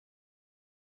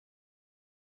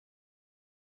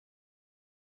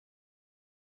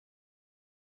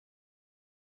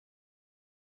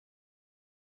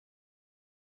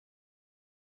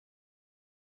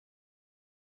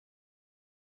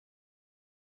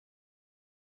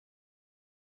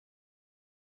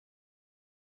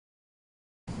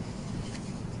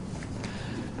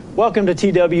Welcome to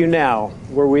TW Now,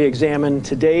 where we examine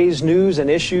today's news and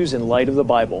issues in light of the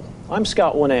Bible. I'm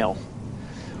Scott Winnail.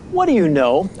 What do you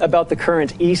know about the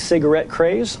current e-cigarette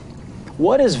craze?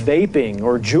 What is vaping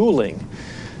or juuling?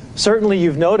 Certainly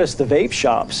you've noticed the vape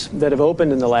shops that have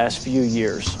opened in the last few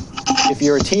years. If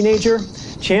you're a teenager,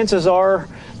 chances are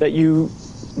that you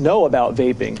know about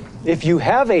vaping. If you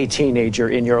have a teenager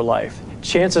in your life,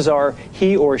 chances are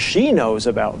he or she knows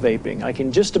about vaping. I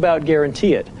can just about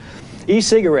guarantee it.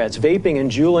 E-cigarettes, vaping, and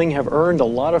juuling have earned a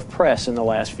lot of press in the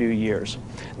last few years.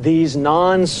 These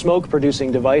non-smoke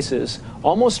producing devices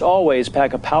almost always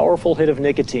pack a powerful hit of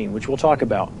nicotine, which we'll talk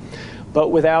about, but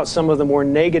without some of the more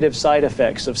negative side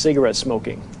effects of cigarette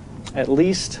smoking. At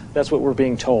least that's what we're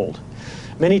being told.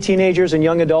 Many teenagers and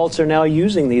young adults are now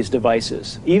using these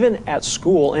devices, even at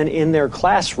school and in their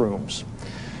classrooms.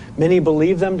 Many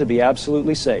believe them to be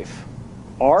absolutely safe.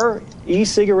 Are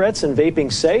e-cigarettes and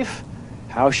vaping safe?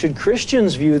 How should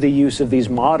Christians view the use of these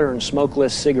modern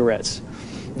smokeless cigarettes?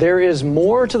 There is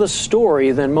more to the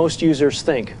story than most users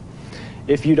think.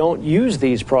 If you don't use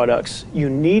these products, you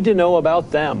need to know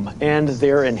about them and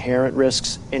their inherent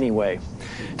risks anyway.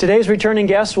 Today's returning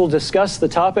guests will discuss the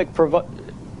topic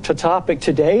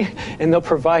today, and they'll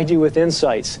provide you with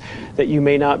insights that you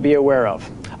may not be aware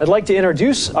of. I'd like to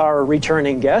introduce our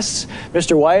returning guests.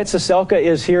 Mr. Wyatt Ciesielka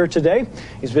is here today.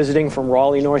 He's visiting from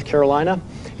Raleigh, North Carolina.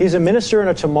 He's a minister and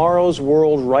a Tomorrow's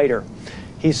World writer.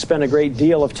 He's spent a great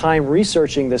deal of time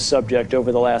researching this subject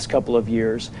over the last couple of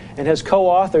years and has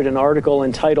co-authored an article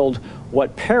entitled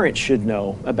What Parents Should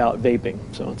Know About Vaping.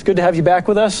 So it's good to have you back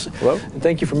with us. Hello. And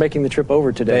thank you for making the trip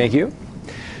over today. Thank you.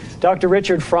 Dr.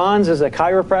 Richard Franz is a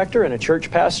chiropractor and a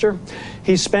church pastor.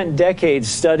 He's spent decades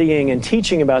studying and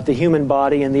teaching about the human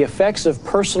body and the effects of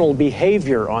personal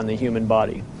behavior on the human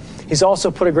body. He's also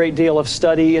put a great deal of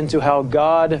study into how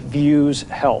God views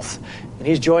health. And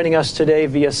he's joining us today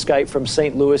via Skype from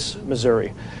St. Louis,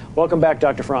 Missouri. Welcome back,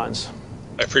 Dr. Franz.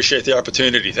 I appreciate the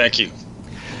opportunity. Thank you.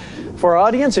 For our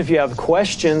audience, if you have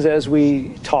questions as we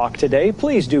talk today,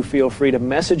 please do feel free to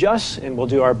message us, and we'll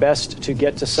do our best to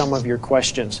get to some of your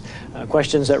questions,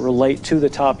 questions that relate to the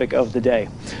topic of the day.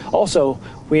 Also,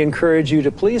 we encourage you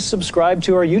to please subscribe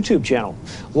to our YouTube channel,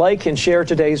 like and share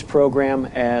today's program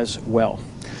as well.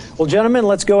 Well, gentlemen,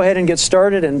 let's go ahead and get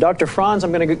started. And Dr. Franz,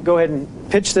 I'm going to go ahead and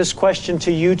pitch this question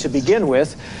to you to begin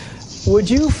with. Would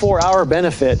you, for our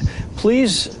benefit,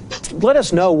 please let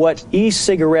us know what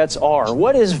e-cigarettes are?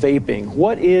 What is vaping?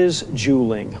 What is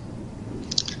juuling?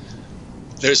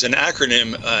 There's an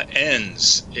acronym,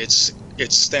 ENDS.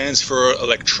 It stands for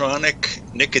Electronic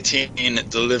Nicotine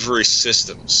Delivery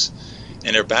Systems.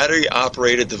 And they're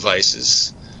battery-operated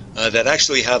devices that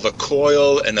actually have a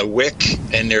coil and a wick,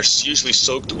 and they're usually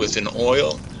soaked with an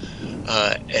oil.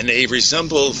 And they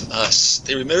resemble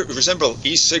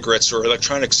e-cigarettes or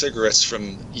electronic cigarettes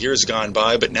from years gone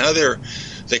by, but now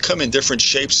they come in different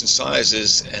shapes and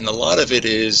sizes, and a lot of it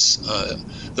is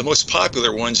the most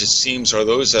popular ones, it seems, are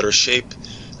those that are shaped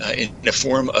in the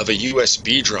form of a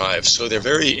USB drive. So they're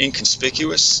very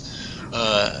inconspicuous.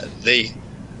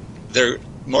 They're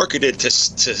marketed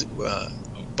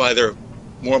by their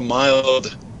more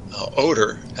mild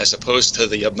odor as opposed to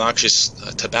the obnoxious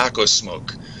tobacco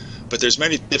smoke. But there's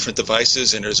many different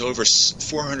devices, and there's over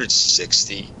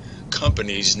 460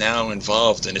 companies now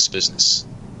involved in this business.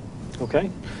 Okay.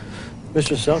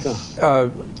 Mr. Ciesielka.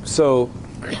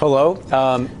 Hello.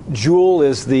 Juul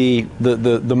is the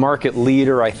market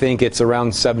leader. I think it's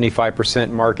around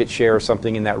 75% market share,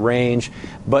 something in that range.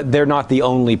 But they're not the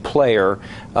only player.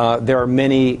 There are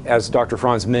many, as Dr.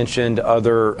 Franz mentioned,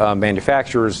 other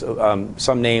manufacturers.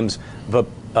 Some names: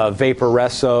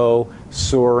 Vaporesso,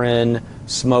 Surin,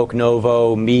 Smoke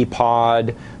Novo,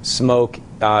 MePod, Smoke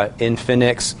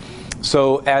Infinix.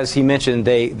 So as he mentioned,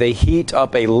 they heat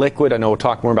up a liquid. I know we'll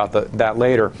talk more about that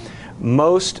later.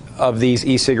 Most of these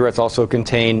e-cigarettes also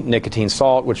contain nicotine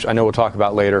salt, which I know we'll talk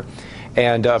about later.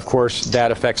 And of course,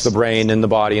 that affects the brain and the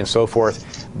body and so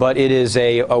forth. But it is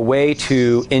a way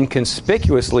to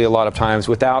inconspicuously, a lot of times,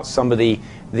 without some of the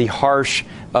harsh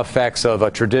effects of a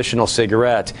traditional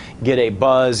cigarette, get a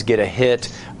buzz, get a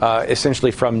hit, essentially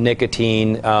from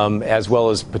nicotine, as well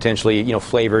as potentially,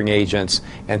 flavoring agents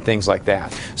and things like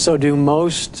that. So do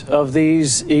most of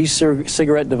these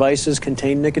e-cigarette devices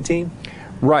contain nicotine?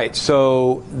 Right.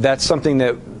 So that's something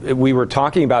that we were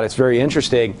talking about. It's very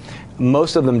interesting.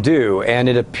 Most of them do, and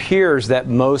it appears that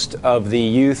most of the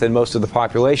youth and most of the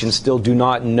population still do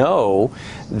not know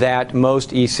that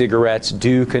most e-cigarettes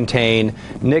do contain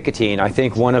nicotine. I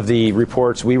think one of the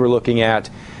reports we were looking at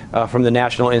from the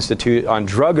National Institute on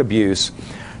Drug Abuse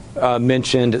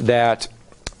mentioned that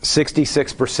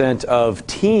 66% of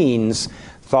teens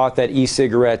thought that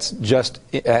e-cigarettes just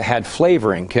had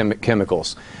flavoring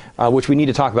chemicals, which we need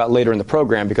to talk about later in the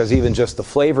program, because even just the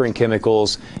flavoring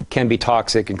chemicals can be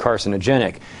toxic and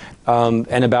carcinogenic.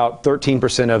 And about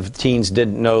 13% of teens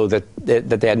didn't know that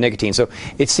they had nicotine. So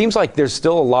it seems like there's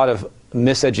still a lot of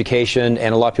miseducation,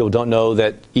 and a lot of people don't know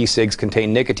that e-cigs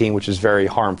contain nicotine, which is very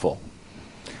harmful.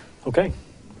 Okay.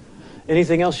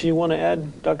 Anything else you want to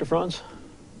add, Dr. Franz?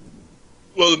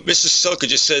 Well, Mrs. Selke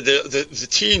just said the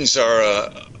teens are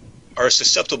a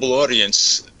susceptible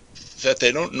audience, that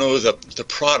they don't know the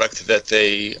product that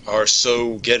they are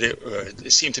seem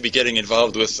to be getting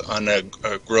involved with on a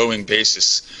growing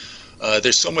basis.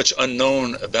 There's so much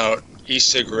unknown about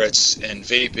e-cigarettes and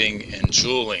vaping and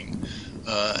juuling,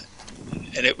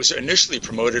 and it was initially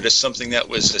promoted as something that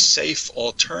was a safe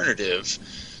alternative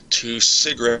to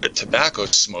cigarette tobacco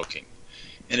smoking.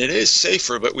 And it is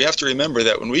safer, but we have to remember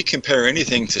that when we compare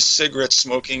anything to cigarette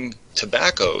smoking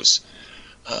tobaccos,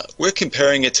 we're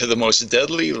comparing it to the most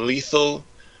deadly, lethal,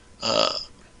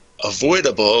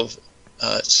 avoidable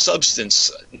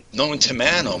substance known to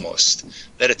man almost,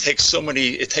 that it takes so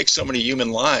many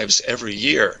human lives every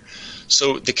year.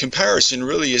 So the comparison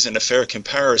really isn't a fair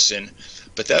comparison,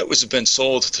 but that was been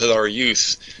sold to our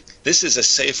youth. This is a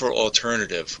safer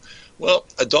alternative. Well,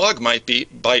 a dog might be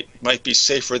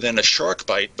safer than a shark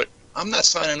bite, but I'm not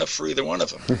signing up for either one of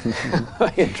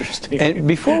them. Interesting. And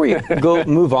before we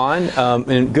move on,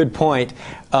 and good point,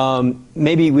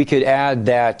 maybe we could add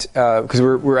that, because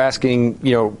we're asking,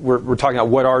 we're talking about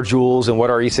what are Juuls and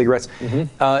what are e-cigarettes.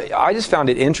 I just found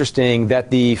it interesting that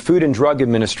the Food and Drug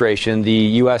Administration, the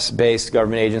U.S.-based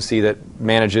government agency that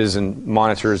manages and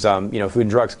monitors, food and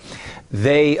drugs,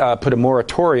 they put a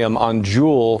moratorium on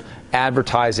Juul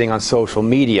advertising on social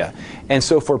media. And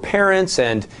so for parents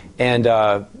and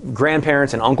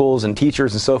grandparents and uncles and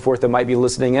teachers and so forth that might be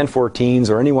listening, and for teens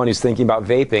or anyone who's thinking about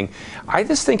vaping, I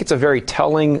just think it's a very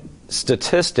telling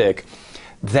statistic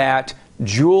that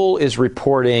Juul is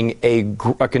reporting a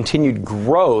continued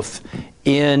growth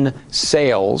in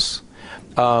sales.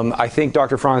 I think,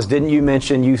 Dr. Franz, didn't you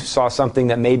mention you saw something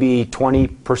that maybe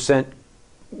 20%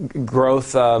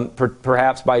 growth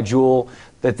perhaps by Juul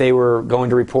that they were going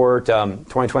to report,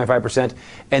 20-25%,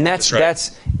 and that's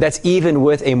right. That's even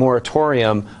with a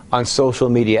moratorium on social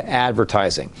media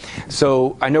advertising.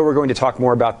 So I know we're going to talk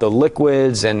more about the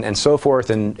liquids and so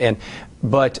forth,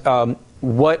 but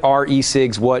what are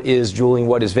e-cigs? What is juuling?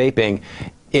 What is vaping?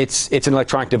 It's an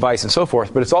electronic device and so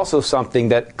forth, but it's also something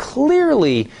that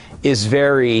clearly is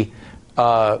very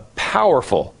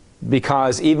powerful,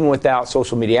 because even without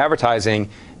social media advertising,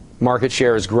 market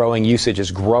share is growing, usage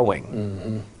is growing.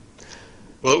 Mm-hmm.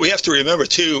 Well, we have to remember,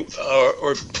 too,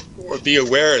 or be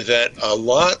aware that a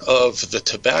lot of the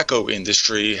tobacco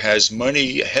industry has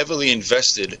money heavily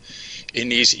invested in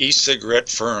these e-cigarette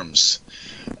firms.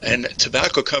 And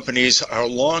tobacco companies are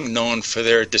long known for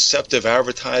their deceptive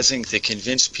advertising to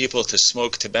convince people to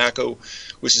smoke tobacco,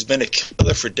 which has been a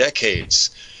killer for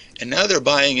decades. And now they're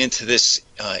buying into this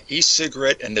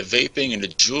e-cigarette and the vaping and the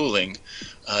juuling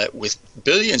with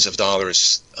billions of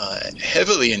dollars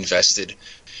heavily invested.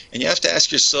 And you have to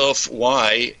ask yourself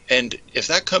why. And if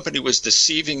that company was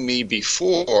deceiving me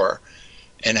before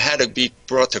and had to be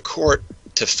brought to court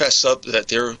to fess up that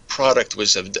their product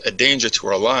was a danger to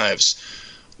our lives,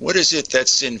 what is it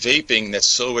that's in vaping that's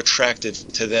so attractive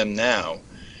to them now?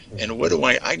 And what do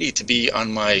I need to be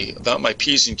on about my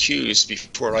P's and Q's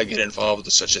before I get involved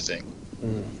with such a thing?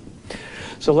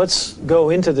 So let's go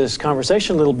into this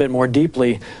conversation a little bit more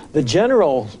deeply. The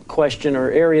general question or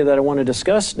area that I want to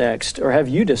discuss next, or have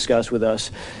you discuss with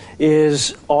us,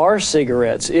 is, are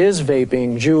cigarettes, is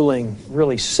vaping, juuling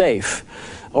really safe?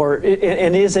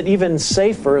 And is it even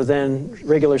safer than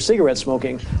regular cigarette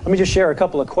smoking? Let me just share a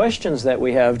couple of questions that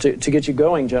we have to get you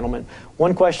going, gentlemen.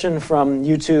 One question from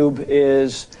YouTube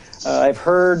is, I've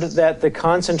heard that the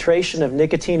concentration of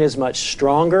nicotine is much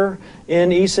stronger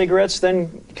in e-cigarettes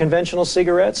than conventional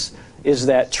cigarettes. Is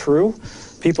that true?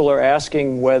 People are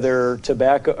asking whether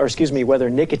whether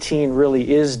nicotine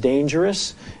really is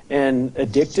dangerous and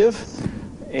addictive.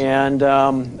 And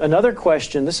another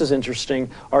question, this is interesting,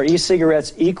 are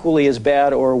e-cigarettes equally as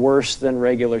bad or worse than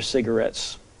regular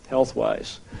cigarettes,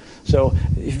 health-wise? So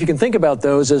if you can think about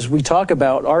those as we talk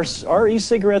about, are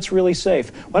e-cigarettes really safe?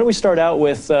 Why don't we start out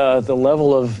with the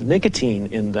level of nicotine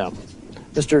in them?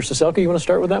 Mr. Ciesielka, you want to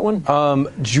start with that one?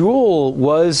 Juul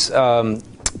was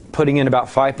putting in about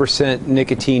 5%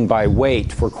 nicotine by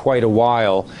weight for quite a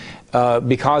while.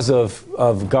 Because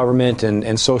of government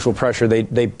and social pressure,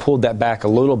 they pulled that back a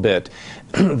little bit.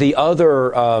 the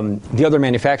other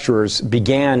manufacturers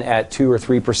began at 2 or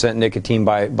 3% nicotine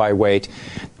by weight,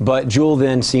 but Juul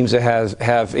then seems to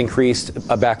have increased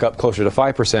back up closer to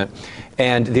 5%,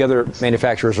 and the other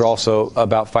manufacturers are also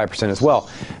about 5% as well.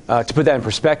 To put that in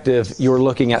perspective, you're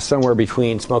looking at somewhere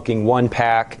between smoking 1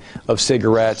 pack of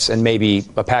cigarettes and maybe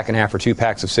a pack and a half or 2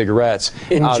 packs of cigarettes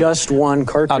in just one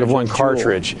cartridge. Out of one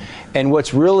cartridge. And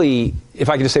what's really, if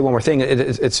I could just say one more thing,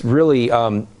 it's really,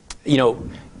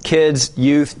 kids,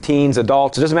 youth, teens,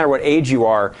 adults, it doesn't matter what age you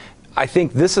are. I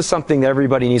think this is something that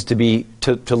everybody needs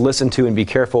to listen to and be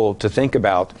careful to think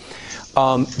about.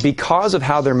 Because of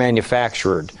how they're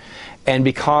manufactured, and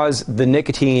because the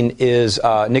nicotine is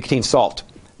nicotine salt,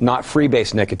 not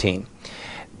freebase nicotine,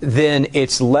 then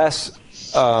it's less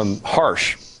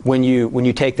harsh when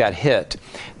you take that hit.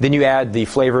 Then you add the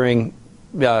flavoring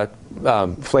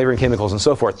chemicals and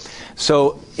so forth.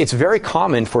 So it's very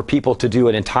common for people to do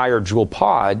an entire Juul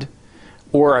pod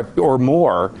or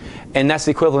more, and that's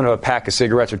the equivalent of a pack of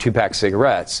cigarettes or 2 packs of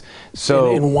cigarettes.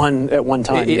 So at one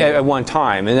time. At one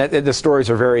time, and the stories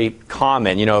are very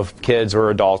common. Of kids or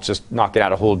adults just knocking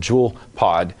out a whole Juul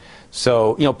pod.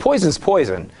 So poison's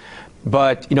poison,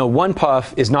 but 1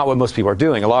 puff is not what most people are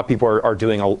doing. A lot of people are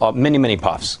doing many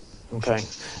puffs. Okay,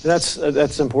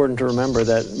 that's important to remember,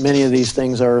 that many of these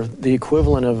things are the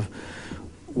equivalent of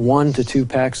 1 to 2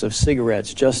 packs of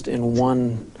cigarettes just in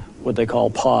one, what they call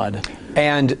pod.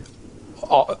 And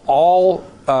all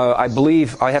I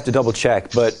believe, I have to double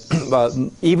check, but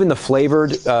even the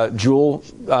flavored Juul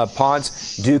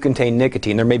pods do contain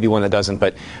nicotine. There may be one that doesn't,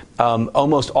 but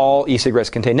almost all e-cigarettes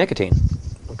contain nicotine.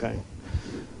 Okay.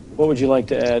 What would you like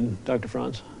to add, Dr.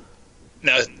 Franz?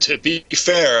 Now, to be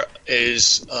fair,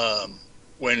 is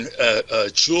when a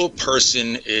Juul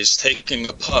person is taking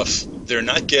a puff, they're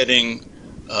not getting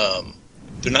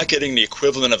the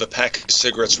equivalent of a pack of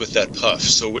cigarettes with that puff.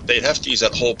 So they'd have to use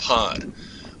that whole pod.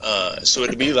 So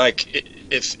it'd be like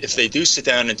if they do sit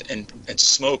down and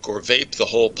smoke or vape the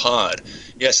whole pod,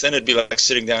 yes, then it'd be like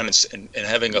sitting down and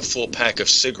having a full pack of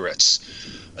cigarettes.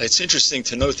 It's interesting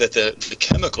to note that the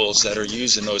chemicals that are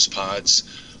used in those pods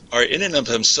are in and of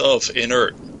themselves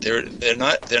inert. They're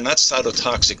not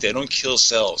cytotoxic. They don't kill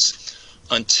cells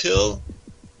until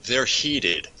they're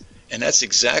heated, and that's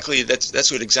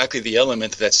what exactly the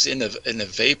element that's in a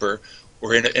vapor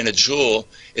or in a Juul.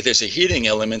 If there's a heating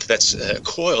element, that's a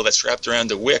coil that's wrapped around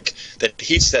the wick that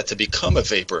heats that to become a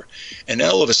vapor, and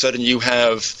now all of a sudden you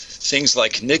have things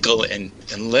like nickel and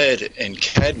lead and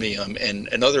cadmium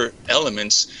and other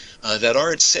elements that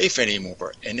aren't safe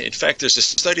anymore. And in fact, there's a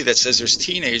study that says there's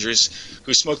teenagers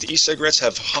who smoked e-cigarettes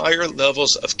have higher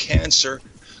levels of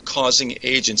cancer-causing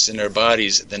agents in their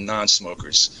bodies than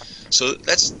non-smokers. So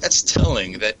that's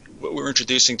telling that what we're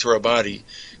introducing to our body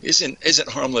isn't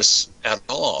harmless at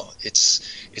all.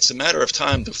 It's a matter of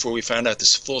time before we find out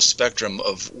this full spectrum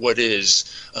of what is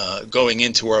going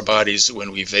into our bodies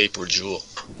when we vape or Juul.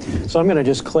 So I'm going to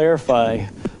just clarify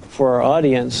for our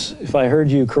audience, if I heard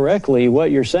you correctly, what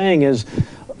you're saying is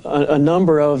a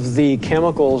number of the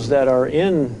chemicals that are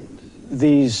in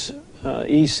these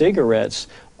e-cigarettes,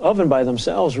 of and by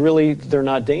themselves, really, they're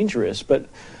not dangerous. But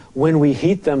when we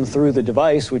heat them through the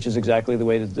device, which is exactly the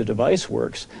way that the device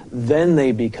works, then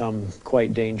they become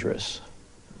quite dangerous.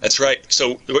 That's right.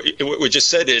 So what we just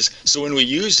said is, so when we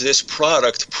use this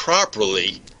product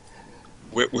properly,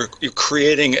 we're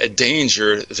creating a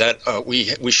danger that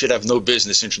we should have no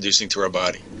business introducing to our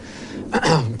body.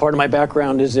 Part of my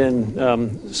background is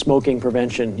in smoking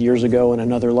prevention years ago in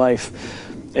another life.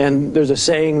 And there's a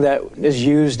saying that is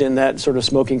used in that sort of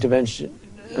smoking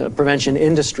prevention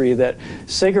industry that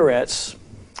cigarettes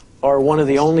are one of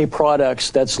the only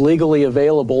products that's legally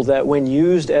available that when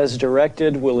used as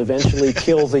directed will eventually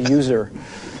kill the user.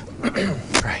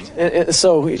 Right. And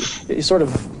so it's sort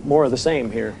of more of the same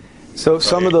here. So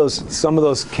some of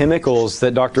those chemicals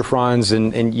that Dr. Franz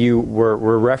and you were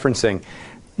referencing,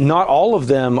 not all of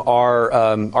them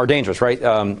are dangerous, right?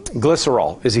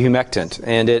 Glycerol is a humectant,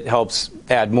 and it helps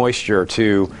add moisture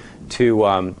to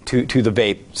the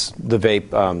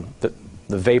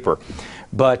vapor.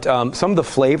 But some of the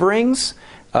flavorings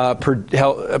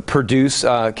produce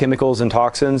chemicals and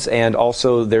toxins, and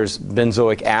also there's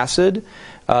benzoic acid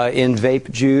in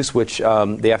vape juice, which the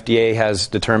FDA has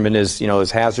determined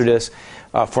is hazardous.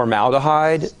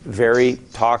 Formaldehyde, very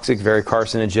toxic, very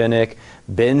carcinogenic.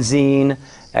 Benzene,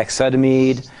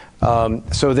 acetamide.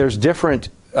 So there's different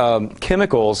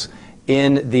chemicals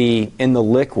in the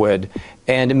liquid,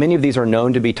 and many of these are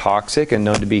known to be toxic and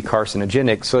known to be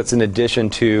carcinogenic. So it's in addition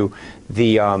to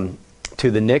the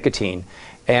nicotine.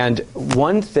 And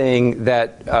one thing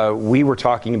that we were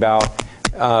talking about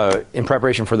in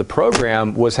preparation for the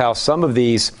program was how some of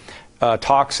these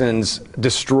toxins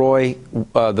destroy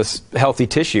the healthy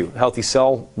tissue, healthy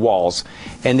cell walls.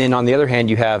 And then on the other hand,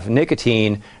 you have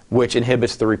nicotine, which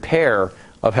inhibits the repair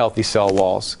of healthy cell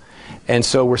walls. And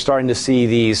so we're starting to see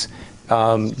these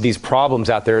problems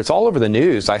out there. It's all over the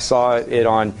news. I saw it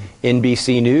on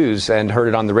NBC News and heard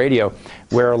it on the radio,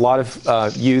 where a lot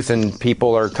of youth and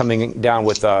people are coming down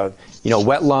with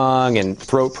wet lung and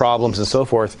throat problems and so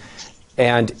forth.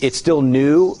 And it's still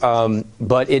new,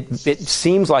 but it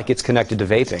seems like it's connected to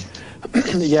vaping.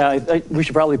 Yeah, we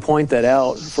should probably point that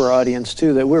out for our audience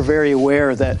too, that we're very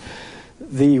aware that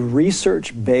the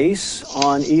research base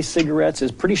on e-cigarettes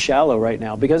is pretty shallow right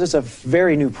now because it's a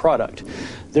very new product.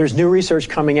 There's new research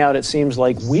coming out, it seems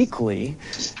like weekly,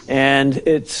 and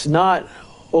it's not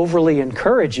overly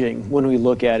encouraging when we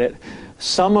look at it.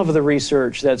 Some of the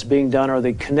research that's being done, or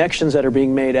the connections that are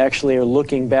being made, actually are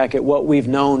looking back at what we've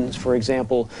known, for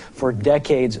example, for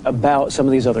decades about some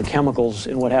of these other chemicals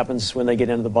and what happens when they get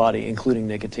into the body, including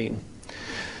nicotine.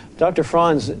 Dr.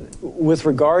 Franz, with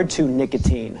regard to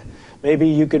nicotine, maybe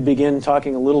you could begin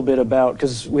talking a little bit about,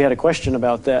 because we had a question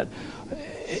about that,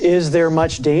 is there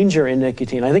much danger in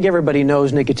nicotine? I think everybody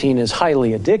knows nicotine is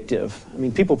highly addictive. I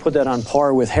mean, people put that on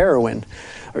par with heroin,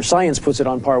 or science puts it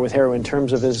on par with heroin in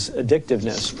terms of its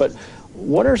addictiveness. But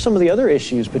what are some of the other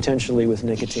issues potentially with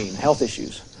nicotine, health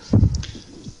issues?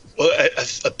 Well,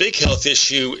 a big health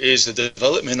issue is the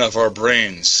development of our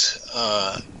brains.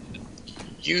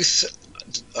 Youth,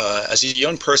 as a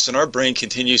young person, our brain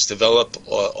continues to develop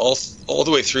all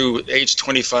the way through age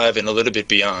 25 and a little bit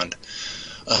beyond.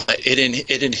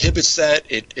 It inhibits that.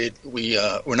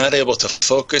 We're not able to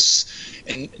focus.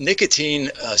 And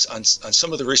nicotine, on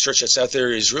some of the research that's out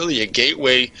there, is really a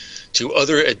gateway to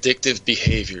other addictive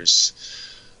behaviors.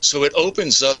 So it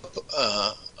opens up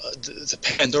the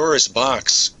Pandora's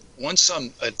box. Once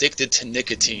I'm addicted to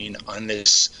nicotine on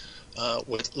this,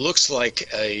 what looks like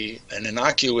an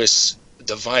innocuous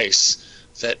device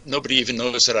that nobody even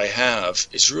knows that I have,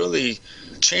 is really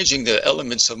changing the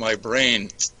elements of my brain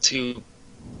to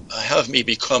have me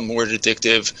become more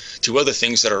addictive to other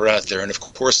things that are out there. And of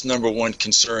course, number one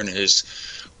concern is,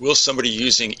 will somebody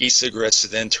using e-cigarettes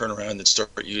then turn around and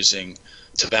start using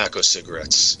tobacco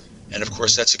cigarettes? And of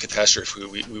course, that's a catastrophe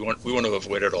we want to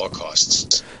avoid at all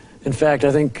costs. In fact,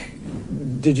 I think,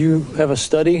 did you have a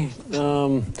study?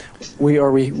 We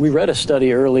read a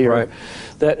study earlier, right,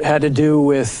 that had to do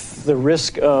with the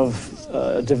risk of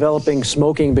developing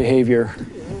smoking behavior.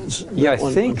 Yeah, I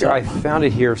think I found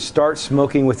it here. Start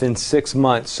smoking within 6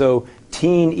 months. So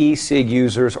teen e-cig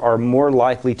users are more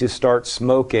likely to start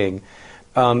smoking.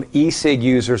 E-cig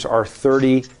users are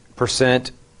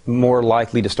 30% more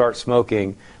likely to start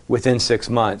smoking within 6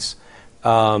 months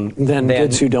than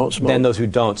kids who don't smoke. Than those who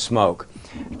don't smoke.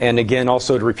 And again,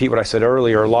 also to repeat what I said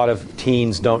earlier, a lot of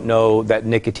teens don't know that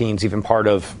nicotine's even part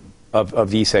of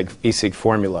the e-cig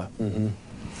formula. Mm-hmm.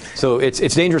 So it's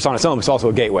dangerous on its own, but it's also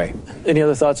a gateway. Any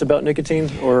other thoughts about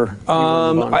nicotine? Or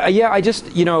I just,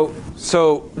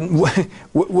 so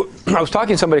I was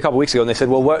talking to somebody a couple weeks ago, and they said,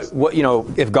 well, what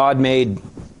if God made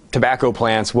tobacco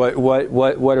plants, what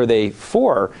are they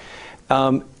for?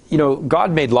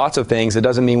 God made lots of things. It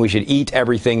doesn't mean we should eat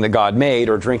everything that God made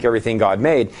or drink everything God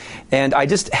made. And I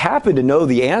just happen to know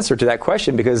the answer to that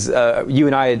question because you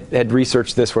and I had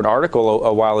researched this for an article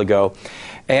a while ago.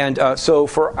 And so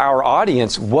for our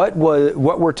audience, what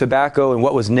were tobacco and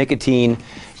what was nicotine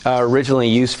originally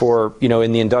used for,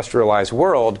 in the industrialized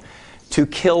world? To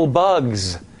kill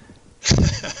bugs.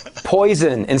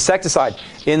 Poison, insecticide.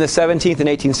 In the 17th and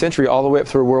 18th century, all the way up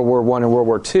through World War I and World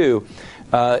War II,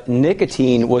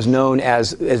 nicotine was known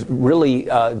as really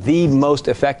the most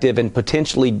effective and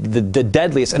potentially the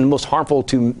deadliest and most harmful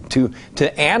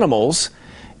to animals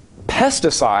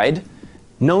pesticide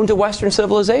known to Western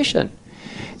civilization.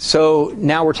 So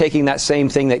now we're taking that same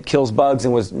thing that kills bugs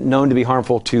and was known to be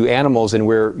harmful to animals, and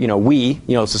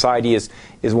society is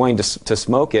wanting to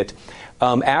smoke it.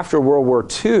 After World War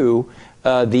II,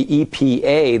 the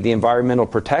EPA, the Environmental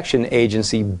Protection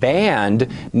Agency, banned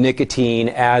nicotine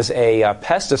as a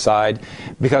pesticide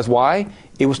because why?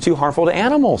 It was too harmful to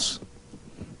animals.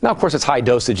 Now, of course, it's high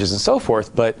dosages and so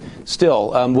forth, but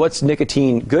still, what's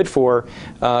nicotine good for?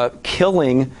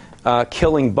 Killing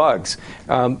bugs.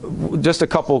 Just a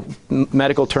couple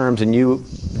medical terms, and you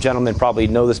gentlemen probably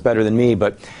know this better than me,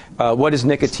 but what is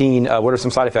nicotine? What are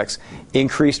some side effects?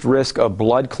 Increased risk of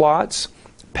blood clots,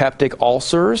 peptic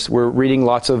ulcers. We're reading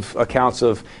lots of accounts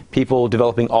of people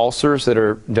developing ulcers that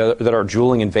are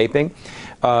juuling and vaping.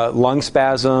 Lung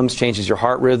spasms, changes your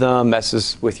heart rhythm,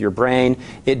 messes with your brain.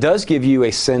 It does give you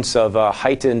a sense of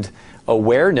heightened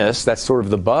awareness. That's sort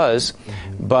of the buzz.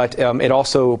 But it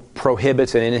also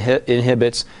prohibits and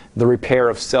inhibits the repair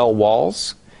of cell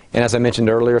walls. And as I mentioned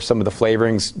earlier, some of the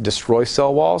flavorings destroy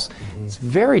cell walls. It's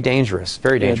very dangerous,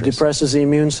 very dangerous. It depresses the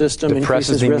immune system,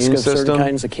 Depresses increases the risk immune of certain system.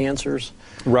 kinds of cancers.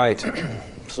 Right.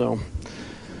 So,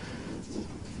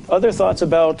 other thoughts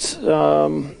about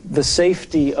the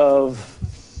safety of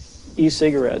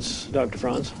e-cigarettes, Dr.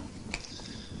 Franz?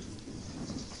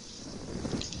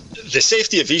 The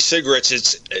safety of e-cigarettes,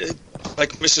 it's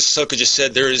like Mrs. Silka just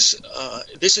said,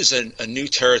 this is a new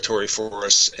territory for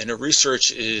us, and the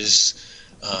research is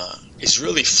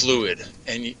really fluid,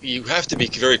 and you have to be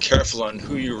very careful on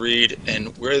who you read and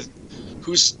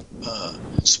who's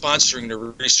sponsoring the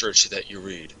research that you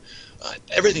read.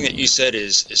 Everything that you said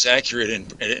is accurate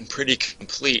and pretty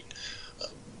complete,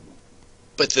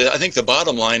 but I think the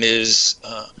bottom line is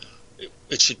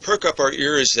it should perk up our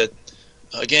ears that,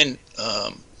 again,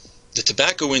 the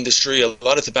tobacco industry, a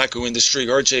lot of tobacco industry,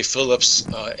 R.J. Phillips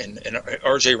and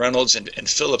R.J. Reynolds and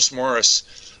Phillips Morris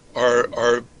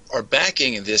are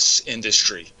backing this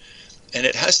industry. And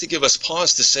it has to give us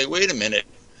pause to say, wait a minute,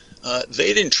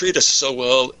 they didn't treat us so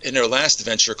well in their last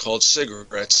venture called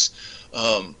cigarettes.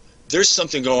 There's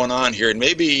something going on here, and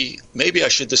maybe I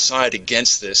should decide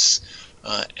against this,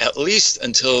 at least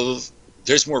until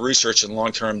there's more research and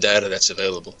long-term data that's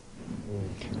available.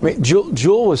 I mean,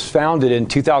 Juul was founded in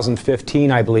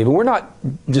 2015, I believe, and we're not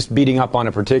just beating up on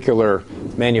a particular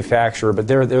manufacturer, but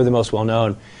they're the most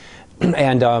well-known.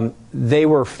 And they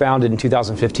were founded in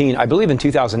 2015. I believe in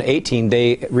 2018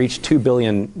 they reached $2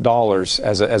 billion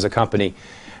as a company.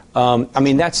 I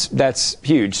mean, that's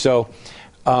huge. So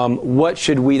what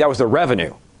should we? That was the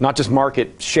revenue, not just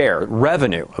market share.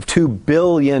 Revenue of $2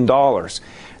 billion.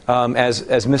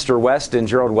 As Mr. Weston,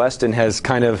 Gerald Weston, has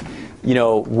kind of,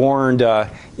 warned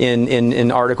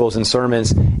in articles and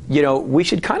sermons, we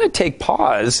should kind of take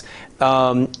pause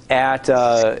at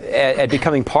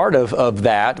becoming part of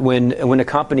that. When a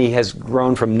company has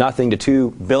grown from nothing to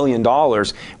 $2 billion,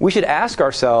 we should ask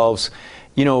ourselves,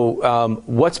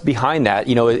 what's behind that?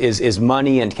 Is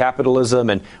money and capitalism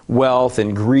and wealth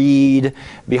and greed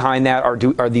behind that?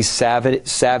 Are these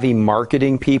savvy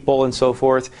marketing people and so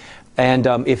forth? And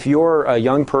if you're a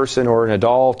young person or an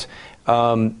adult,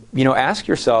 ask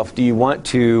yourself, do you want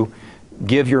to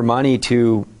give your money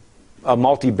to a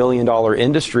multi-billion-dollar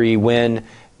industry when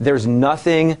there's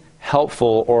nothing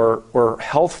helpful or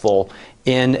healthful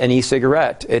in an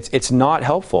e-cigarette? It's not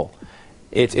helpful.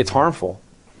 It's harmful.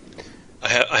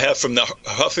 I have from the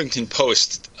Huffington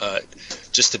Post,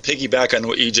 just to piggyback on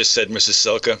what you just said, Mrs.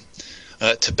 Silka,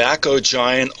 tobacco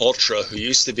giant Ultra, who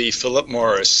used to be Philip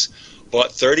Morris, bought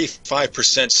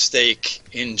 35% stake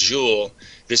in Juul.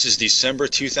 This is December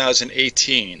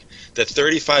 2018. That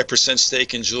 35%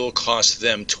 stake in Juul cost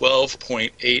them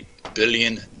 $12.8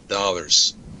 billion.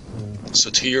 So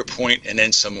to your point, and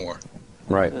then some more.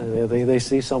 Right. They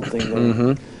see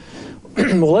something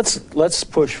there. Well, let's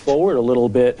push forward a little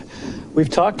bit. We've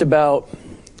talked about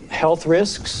health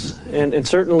risks, and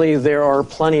certainly there are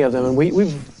plenty of them.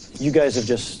 And you guys have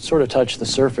just sort of touched the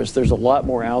surface. There's a lot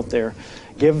more out there.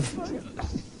 Give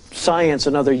science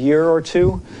another year or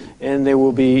two, and there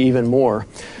will be even more.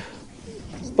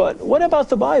 But what about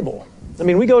the Bible? I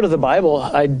mean, we go to the Bible.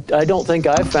 I don't think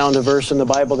I've found a verse in the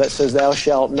Bible that says, "Thou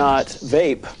shalt not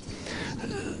vape."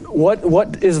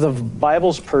 What is the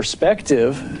Bible's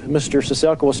perspective, Mr.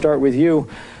 Ciesielka, we'll start with you,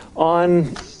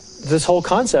 on this whole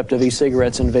concept of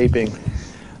e-cigarettes and vaping?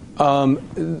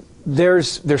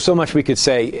 There's so much we could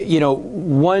say.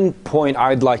 One point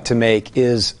I'd like to make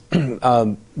is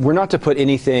we're not to put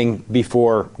anything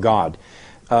before God.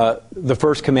 The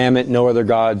first commandment, no other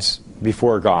gods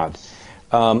before God.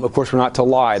 Of course, we're not to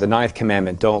lie. The ninth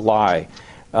commandment, don't lie.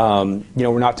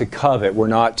 We're not to covet. We're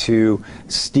not to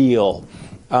steal.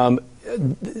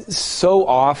 So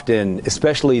often,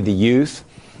 especially the youth,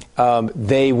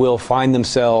 they will find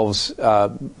themselves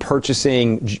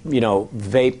purchasing,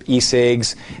 vape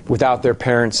e-cigs without their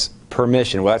parents'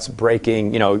 permission. Well, that's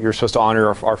breaking, you're supposed to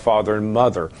honor our father and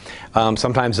mother.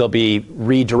 Sometimes they'll be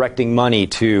redirecting money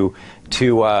to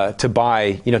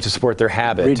buy, to support their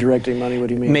habit. Redirecting money, what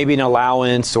do you mean? Maybe an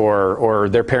allowance, or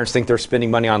their parents think they're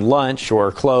spending money on lunch or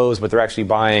clothes, but they're actually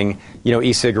buying,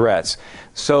 e-cigarettes.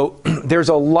 So there's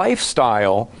a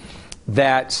lifestyle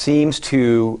that seems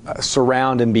to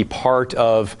surround and be part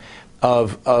of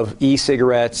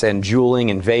e-cigarettes and juuling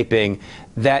and vaping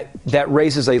that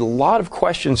raises a lot of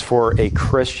questions for a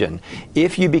Christian.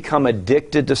 If you become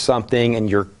addicted to something and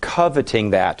you're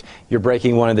coveting that, you're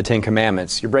breaking one of the Ten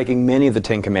Commandments. You're breaking many of the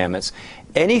Ten Commandments.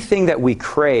 Anything that we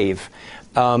crave,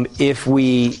 If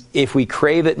we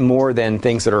crave it more than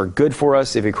things that are good for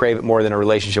us, if we crave it more than a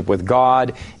relationship with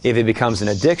God, if it becomes an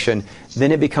addiction,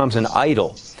 then it becomes an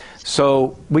idol.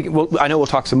 So I know we'll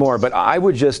talk some more, but I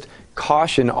would just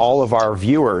caution all of our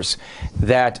viewers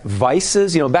that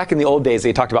vices, back in the old days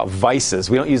they talked about vices.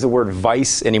 We don't use the word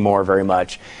vice anymore very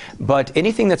much. But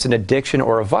anything that's an addiction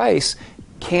or a vice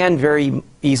can very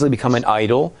easily become an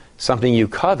idol, something you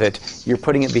covet. You're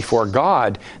putting it before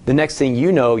God. The next thing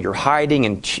you know, you're hiding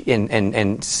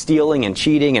and stealing and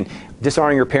cheating and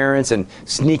dishonoring your parents and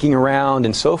sneaking around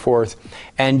and so forth.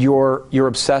 And you're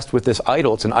obsessed with this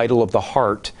idol. It's an idol of the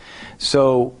heart.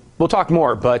 So we'll talk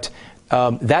more, but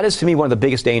that is, to me, one of the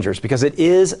biggest dangers because it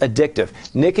is addictive.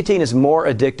 Nicotine is more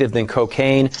addictive than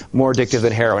cocaine, more addictive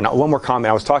than heroin. Now, one more comment.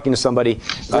 I was talking to somebody.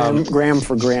 Gram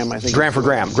for gram, I think. Gram for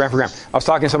gram. I was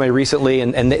talking to somebody recently,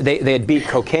 and they had beat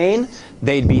cocaine.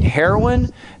 They'd beat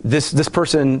heroin. This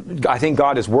person, I think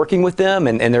God is working with them,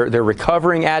 and they're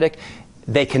recovering addict.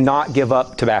 They cannot give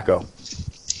up tobacco.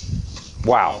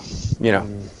 Wow.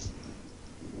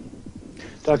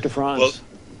 Dr. Franz. Well,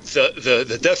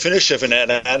 the definition of an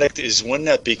addict is one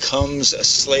that becomes a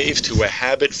slave to a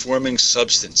habit-forming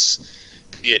substance,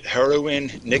 be it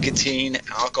heroin, nicotine,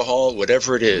 alcohol,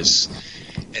 whatever it is.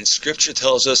 And Scripture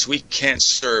tells us we can't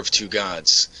serve two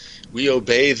gods. We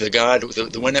obey the God,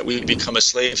 the one that we become a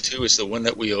slave to is the one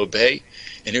that we obey,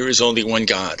 and there is only one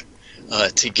God.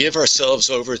 To give ourselves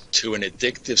over to an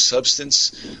addictive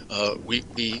substance, we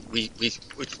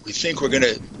think we're going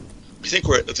to. We think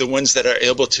we're the ones that are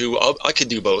able to. I could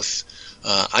do both.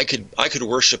 I could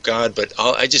worship God, but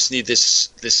I just need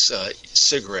this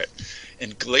cigarette.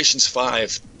 And Galatians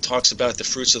 5 talks about the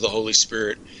fruits of the Holy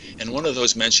Spirit, and one of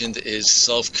those mentioned is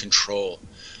self-control.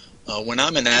 When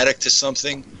I'm an addict to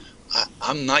something,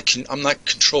 I'm not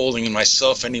controlling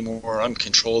myself anymore. I'm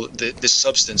controlling this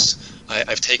substance.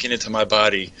 I've taken into my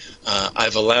body.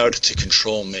 I've allowed to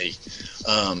control me.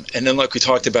 And then, like we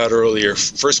talked about earlier,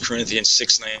 1 Corinthians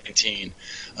 6:19,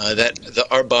 that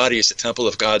our body is the temple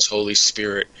of God's Holy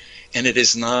Spirit, and it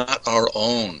is not our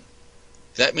own.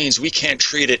 That means we can't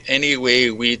treat it any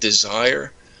way we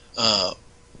desire.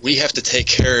 We have to take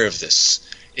care of this.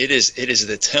 It is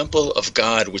the temple of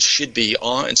God, which should be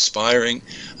awe-inspiring.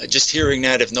 Just hearing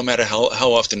that, if no matter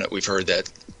how often that we've heard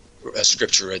that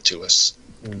scripture read to us.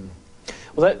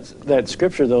 Well, that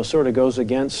scripture, though, sort of goes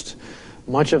against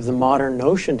much of the modern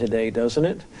notion today, doesn't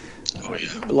it? Oh,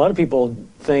 yeah. A lot of people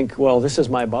think, well, this is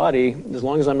my body. As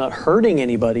long as I'm not hurting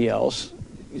anybody else,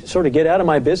 sort of get out of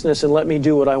my business and let me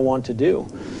do what I want to do.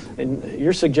 And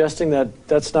you're suggesting that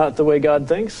that's not the way God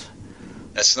thinks?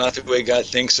 That's not the way God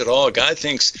thinks at all. God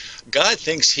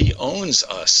thinks He owns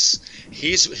us.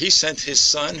 He sent His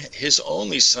Son, His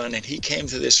only Son, and He came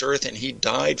to this earth and He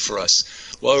died for us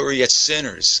while we were yet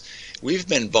sinners. We've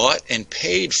been bought and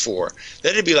paid for.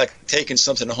 That'd be like taking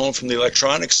something home from the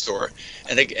electronics store,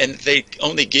 and they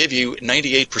only give you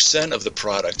 98% of the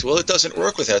product. Well, it doesn't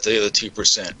work without the other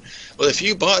 2%. Well, if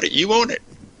you bought it, you own it.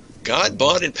 God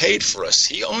bought and paid for us.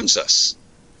 He owns us.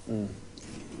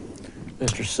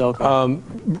 Mr.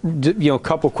 Selko. A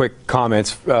couple quick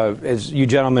comments. As you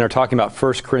gentlemen are talking about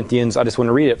 1 Corinthians, I just want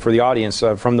to read it for the audience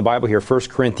from the Bible here. 1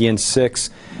 Corinthians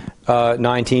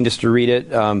 6:19, just to read it.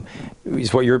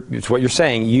 It's what you're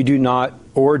saying. You do not,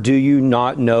 or do you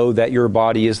not know that your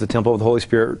body is the temple of the Holy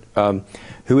Spirit,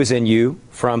 who is in you,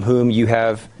 from whom you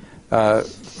have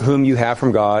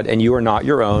from God, and you are not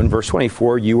your own. Verse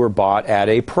 24, you were bought at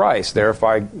a price.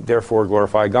 Therefore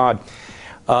glorify God.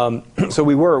 So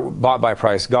we were bought by a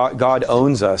price. God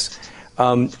owns us.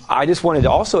 I just wanted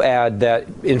to also add that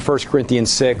in 1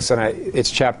 Corinthians 6, and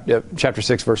it's chapter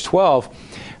 6, verse 12,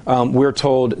 we're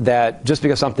told that just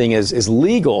because something is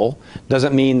legal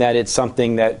doesn't mean that it's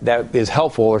something that is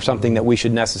helpful or something that we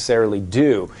should necessarily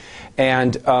do.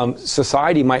 And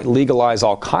society might legalize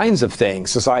all kinds of things.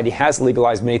 Society has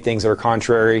legalized many things that are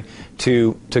contrary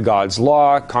to God's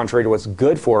law, contrary to what's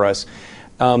good for us.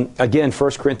 Again,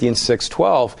 1 Corinthians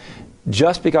 6:12,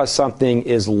 just because something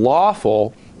is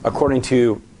lawful according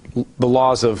to the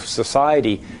laws of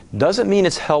society doesn't mean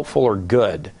it's helpful or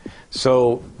good.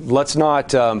 So let's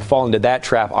not fall into that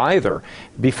trap either.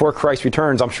 Before Christ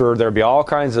returns, I'm sure there'll be all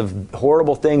kinds of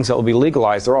horrible things that will be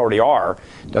legalized. There already are.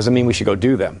 Doesn't mean we should go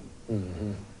do them.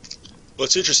 Mm-hmm. Well,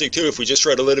 it's interesting, too, if we just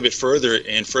read a little bit further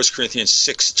in 1 Corinthians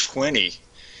 6:20,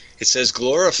 it says,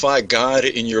 glorify God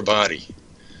in your body.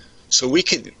 So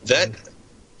that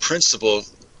principle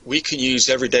we can use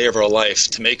every day of our life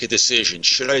to make a decision.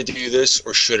 Should I do this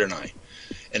or shouldn't I?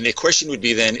 And the question would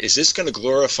be then, is this going to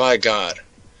glorify God?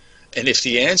 And if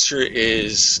the answer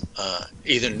is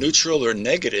either neutral or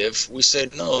negative, we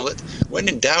said, no, when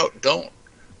in doubt, don't.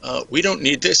 We don't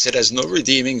need this. It has no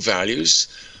redeeming values.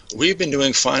 We've been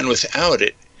doing fine without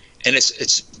it, and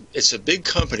it's a big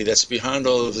company that's behind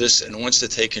all of this and wants to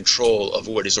take control of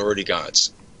what is already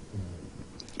God's.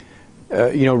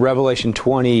 Revelation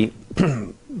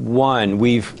 21,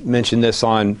 we've mentioned this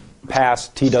on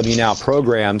past TW Now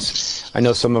programs. I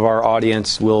know some of our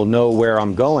audience will know where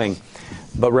I'm going.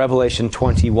 But Revelation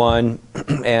 21,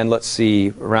 and let's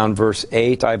see, around verse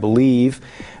 8, I believe,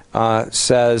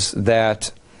 says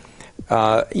that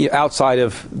outside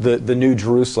of the New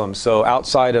Jerusalem, so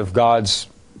outside of God's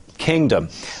kingdom,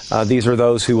 these are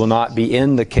those who will not be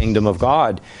in the kingdom of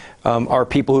God, are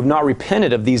people who have not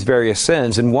repented of these various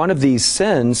sins. And one of these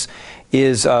sins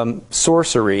is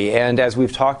sorcery. And as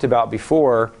we've talked about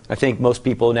before, I think most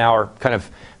people now are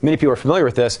many people are familiar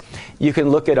with this. You can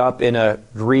look it up in a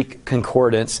Greek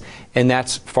concordance, and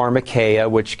that's pharmakeia,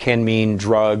 which can mean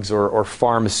drugs or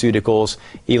pharmaceuticals,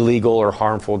 illegal or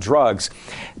harmful drugs.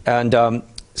 And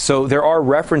so there are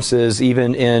references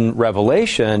even in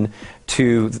Revelation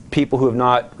to people who have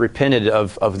not repented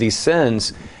of these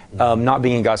sins not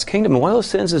being in God's kingdom. And one of those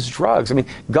sins is drugs. I mean,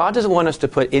 God doesn't want us to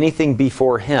put anything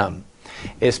before Him,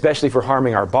 especially for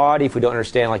harming our body. If we don't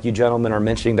understand, like you gentlemen are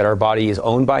mentioning, that our body is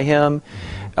owned by Him.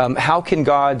 How can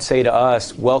God say to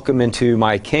us, welcome into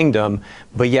my kingdom,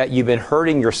 but yet you've been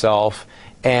hurting yourself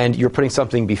and you're putting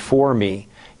something before me?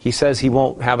 He says He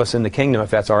won't have us in the kingdom if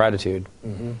that's our attitude.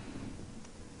 Mm-hmm.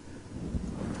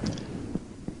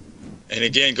 And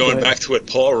again, going back to what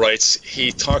Paul writes,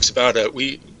 he talks about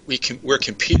we're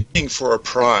competing for a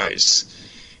prize.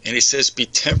 And he says, be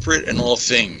temperate in all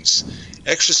things.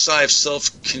 Exercise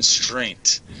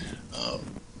self-constraint.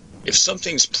 If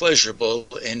something's pleasurable,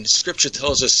 and Scripture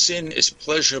tells us sin is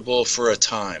pleasurable for a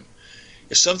time.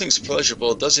 If something's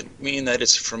pleasurable, it doesn't mean that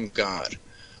it's from God.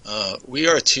 We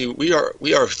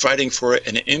are fighting for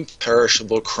an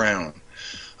imperishable crown.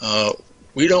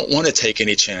 We don't want to take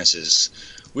any chances.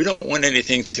 We don't want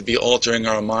anything to be altering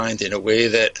our mind in a way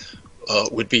that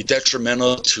would be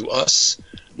detrimental to us,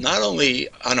 not only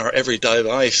on our everyday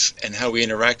life and how we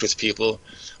interact with people,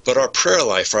 but our prayer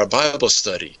life, our Bible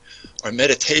study, our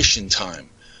meditation time.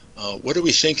 What are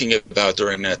we thinking about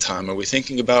during that time? Are we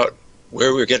thinking about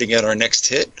where we're getting at our next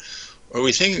hit? Or are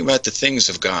we thinking about the things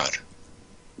of God?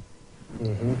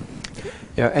 Mm-hmm.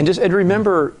 Yeah, and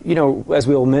remember, as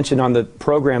we'll mention on the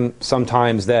program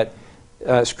sometimes, that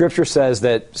Scripture says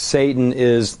that Satan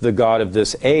is the god of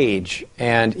this age,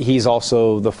 and he's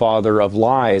also the father of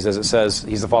lies, as it says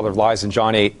he's the father of lies in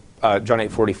John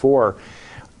 8:44.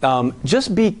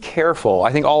 Just be careful.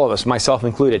 I think all of us, myself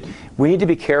included, we need to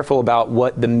be careful about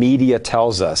what the media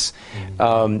tells us.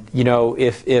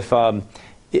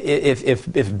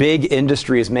 If big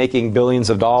industry is making billions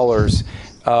of dollars,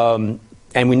 and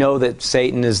we know that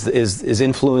Satan is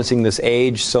influencing this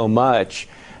age so much,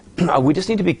 we just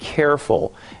need to be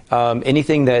careful.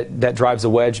 Anything that drives a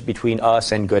wedge between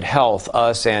us and good health,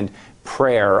 us and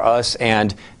prayer, us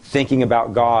and thinking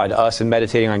about God, us and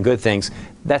meditating on good things,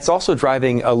 that's also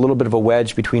driving a little bit of a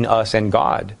wedge between us and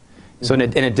God. So an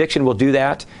addiction will do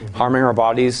that. Harming our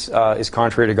bodies is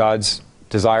contrary to God's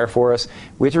desire for us.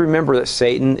 We have to remember that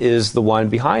Satan is the one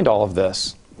behind all of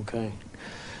this. Okay.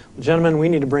 Well, gentlemen, we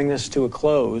need to bring this to a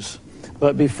close.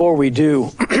 But before we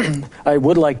do, I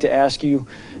would like to ask you,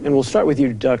 and we'll start with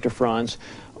you, Dr. Franz,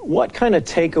 what kind of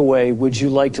takeaway would you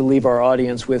like to leave our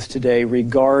audience with today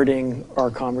regarding our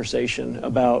conversation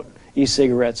about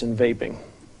e-cigarettes and vaping?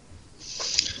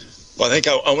 Well, I think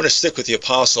I want to stick with the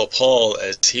Apostle Paul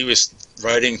as he was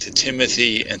writing to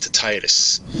Timothy and to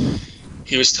Titus.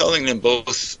 He was telling them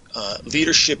both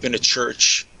leadership in a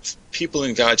church, people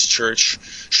in God's church,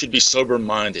 should be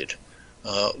sober-minded.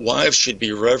 Wives should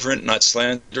be reverent, not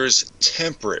slanderers,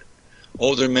 temperate.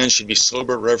 Older men should be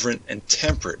sober, reverent, and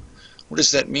temperate. What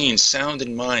does that mean? Sound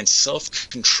in mind,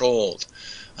 self-controlled,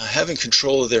 having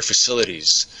control of their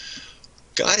facilities.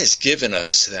 God has given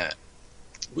us that.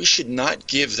 We should not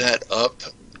give that up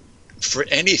for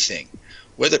anything,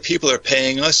 whether people are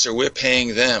paying us or we're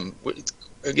paying them.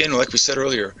 Again, like we said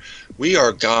earlier, we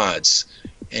are God's,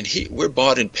 and we're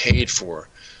bought and paid for.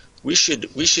 We should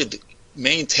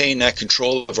maintain that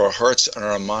control of our hearts and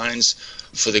our minds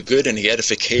for the good and the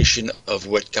edification of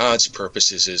what God's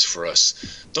purposes is for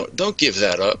us. Don't give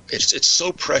that up. It's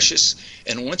so precious,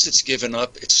 and once it's given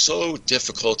up, it's so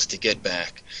difficult to get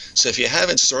back. So if you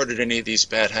haven't started any of these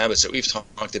bad habits that we've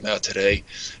talked about today,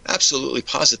 absolutely,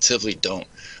 positively don't.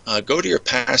 Go to your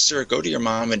pastor, go to your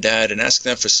mom and dad, and ask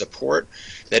them for support.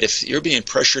 That if you're being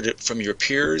pressured from your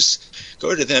peers,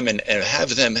 go to them and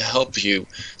have them help you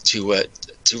to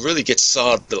to really get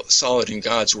solid in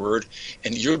God's word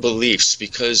and your beliefs,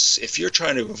 because if you're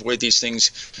trying to avoid these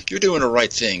things, you're doing the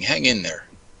right thing. Hang in there.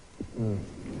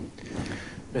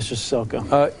 Mr.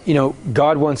 Selka.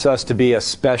 God wants us to be a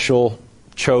special,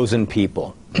 chosen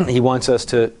people. He wants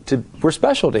us we're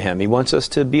special to Him. He wants us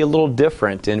to be a little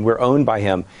different, and we're owned by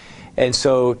Him. And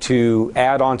so to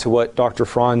add on to what Dr.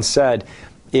 Franz said,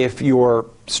 if you're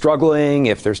struggling,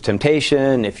 if there's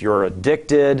temptation, if you're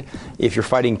addicted, if you're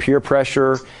fighting peer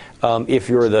pressure, if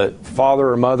you're the father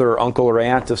or mother or uncle or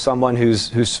aunt of someone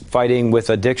who's fighting with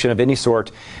addiction of any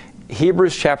sort,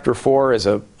 Hebrews chapter 4 is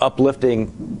an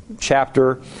uplifting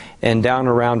chapter, and down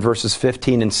around verses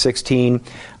 15 and 16,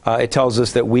 it tells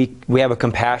us that we have a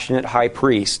compassionate high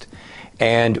priest,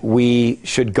 and we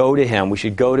should go to Him. We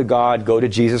should go to God, go to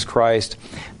Jesus Christ,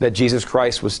 that Jesus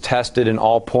Christ was tested in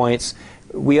all points.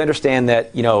 We understand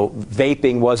that,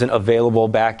 vaping wasn't available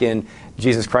back in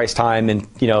Jesus Christ's time and,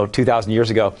 2,000 years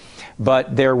ago.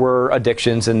 But there were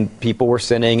addictions and people were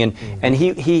sinning, and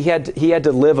he had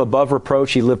to live above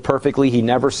reproach. He lived perfectly. He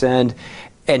never sinned.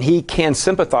 And he can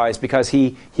sympathize because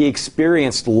he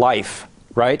experienced life,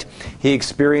 right? He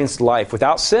experienced life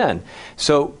without sin.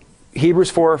 So Hebrews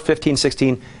 4, 15,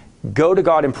 16, go to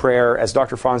God in prayer, as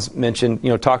Dr. Franz mentioned,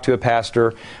 talk to a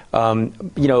pastor.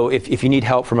 If you need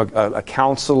help from a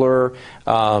counselor,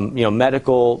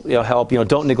 medical help,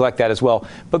 don't neglect that as well.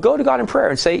 But go to God in prayer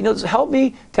and say, help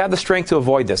me to have the strength to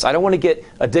avoid this. I don't want to get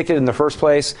addicted in the first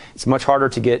place. It's much harder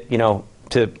to get,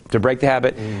 to break the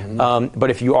habit. But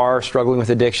if you are struggling with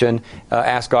addiction,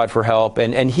 ask God for help.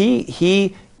 And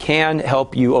He can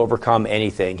help you overcome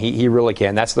anything. He really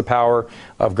can. That's the power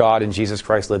of God and Jesus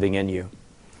Christ living in you.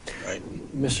 Right.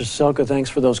 Mr. Selka, thanks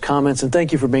for those comments, and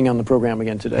thank you for being on the program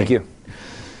again today. Thank you.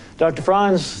 Dr.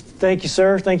 Franz, thank you,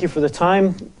 sir. Thank you for the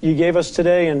time you gave us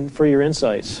today and for your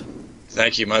insights.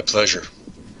 Thank you. My pleasure.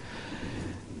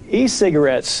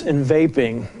 E-cigarettes and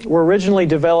vaping were originally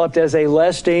developed as a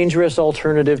less dangerous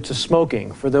alternative to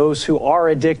smoking for those who are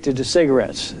addicted to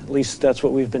cigarettes. At least that's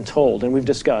what we've been told and we've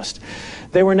discussed.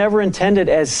 They were never intended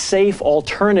as safe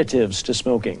alternatives to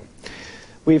smoking.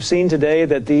 We've seen today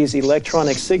that these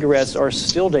electronic cigarettes are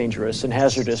still dangerous and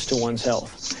hazardous to one's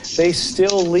health. They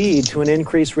still lead to an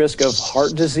increased risk of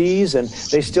heart disease, and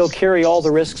they still carry all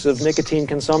the risks of nicotine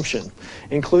consumption,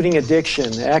 including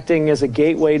addiction, acting as a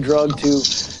gateway drug to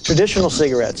traditional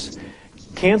cigarettes,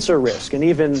 cancer risk, and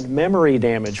even memory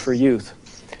damage for youth.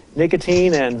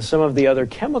 Nicotine and some of the other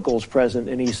chemicals present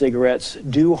in e-cigarettes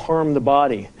do harm the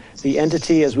body, the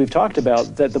entity, as we've talked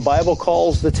about, that the Bible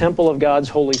calls the temple of God's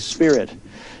Holy Spirit.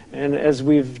 And as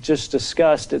we've just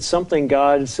discussed, it's something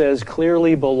God says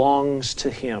clearly belongs to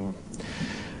Him.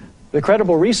 The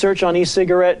credible research on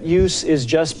e-cigarette use is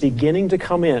just beginning to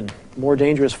come in. More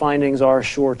dangerous findings are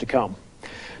sure to come.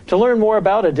 To learn more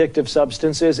about addictive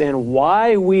substances and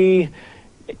why we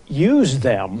use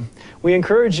them, we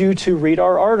encourage you to read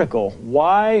our article,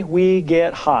 Why We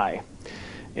Get High.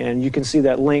 And you can see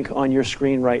that link on your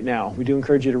screen right now. We do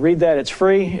encourage you to read that. It's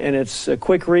free and it's a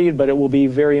quick read, but it will be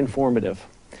very informative.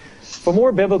 For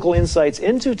more biblical insights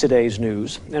into today's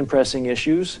news and pressing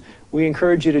issues, we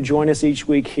encourage you to join us each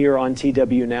week here on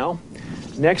TW Now.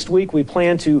 Next week, we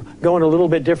plan to go in a little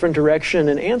bit different direction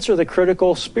and answer the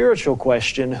critical spiritual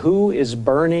question, who is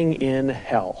burning in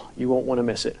hell? You won't want to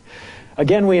miss it.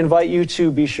 Again, we invite you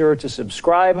to be sure to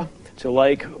subscribe, to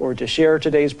like, or to share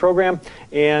today's program.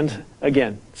 And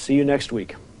again, see you next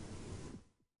week.